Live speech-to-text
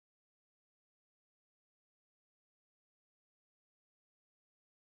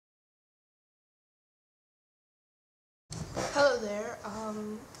Hello there.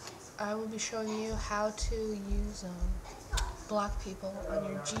 I will be showing you how to use block people on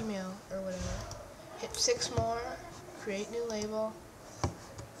your Gmail or whatever. Hit 6 more, create new label,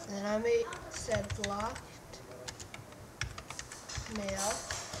 and then I said blocked mail,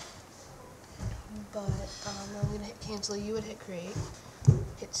 but I'm going to hit cancel. You would hit create.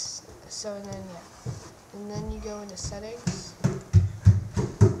 And then you go into settings,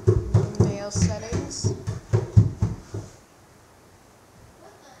 mail settings.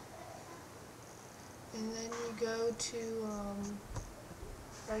 And then you go to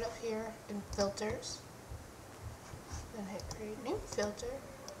right up here in filters, and hit create new filter.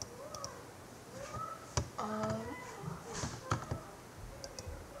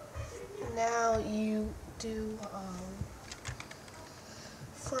 Now you do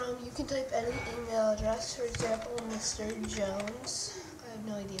you can type any email address, for example, Mr. Jones. I have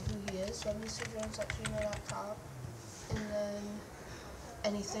no idea who he is, but mrjones@gmail.com, and then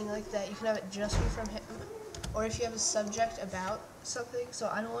anything like that. You can have it just be from him, or if you have a subject about something. So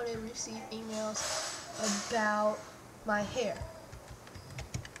I don't want to receive emails about my hair.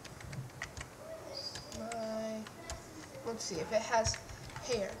 Let's see if it has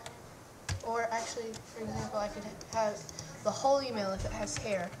hair, or actually, for example, I could have the whole email if it has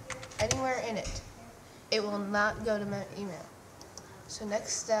hair anywhere in it. It will not go to my email. So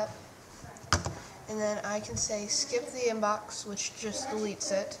next step, and then I can say skip the inbox, which just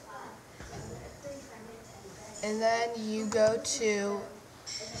deletes it. And then you go to,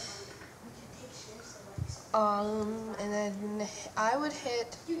 and then I would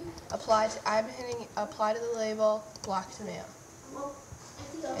hit apply to, I'm hitting apply to the label, block to mail.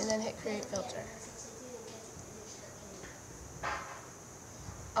 And then hit create filter.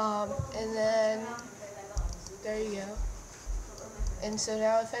 And then there you go. And so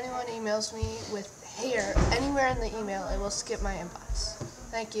now if anyone emails me with hair anywhere in the email, it will skip my inbox.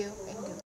 Thank you.